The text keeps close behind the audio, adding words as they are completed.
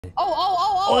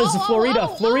Oh, this is Florida.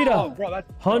 Florida.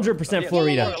 100%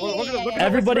 Florida.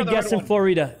 Everybody guessing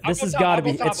Florida. This has got to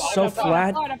be. It's so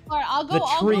flat. The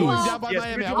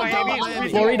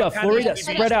trees. Florida.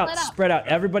 Spread out.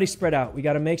 Everybody spread out. We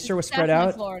got to make sure we're spread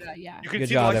out. Good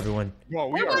job, everyone.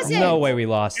 No way we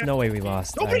lost.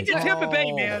 Nobody did Tampa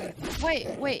Bay, man.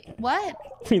 Wait, what?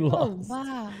 We lost. Oh,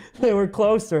 wow. They were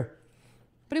closer.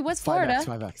 But it was Florida.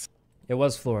 5x. It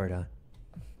was Florida.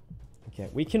 Okay,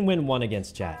 we can win one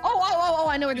against chat. Oh,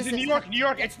 I know where this is. New York.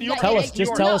 It's New York. Tell us,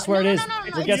 just tell us where it is.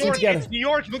 We're guessing together. It's New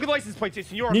York. Look at the license plates.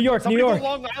 It's New York. New York.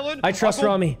 Long Island. I trust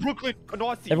Rami. Brooklyn.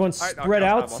 Canarsie. Everyone spread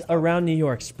out around New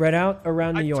York. Spread out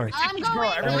around New York.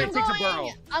 Everybody takes a borough.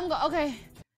 Okay.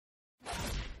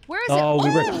 Where is it? Oh,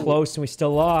 we were close and we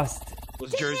still lost.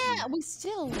 Was Jersey. Yeah, we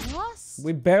still lost.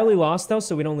 We barely lost though,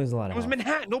 so we don't lose a lot of It was health.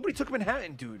 Manhattan. Nobody took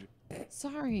Manhattan, dude.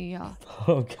 Sorry.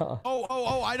 Oh god.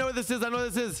 Oh, I know what this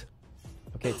is.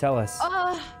 Okay, tell us.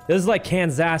 This is like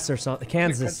Kansas or something.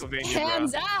 Kansas.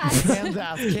 Kansas.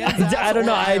 I don't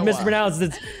know. I mispronounced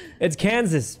it. It's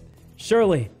Kansas.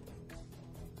 Surely.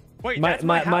 Wait,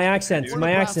 my accent.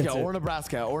 My accent. Or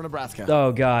Nebraska.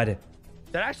 Oh god.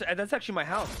 That's actually my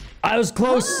house. I was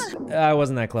close. I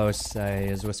wasn't that close.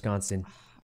 It was Wisconsin.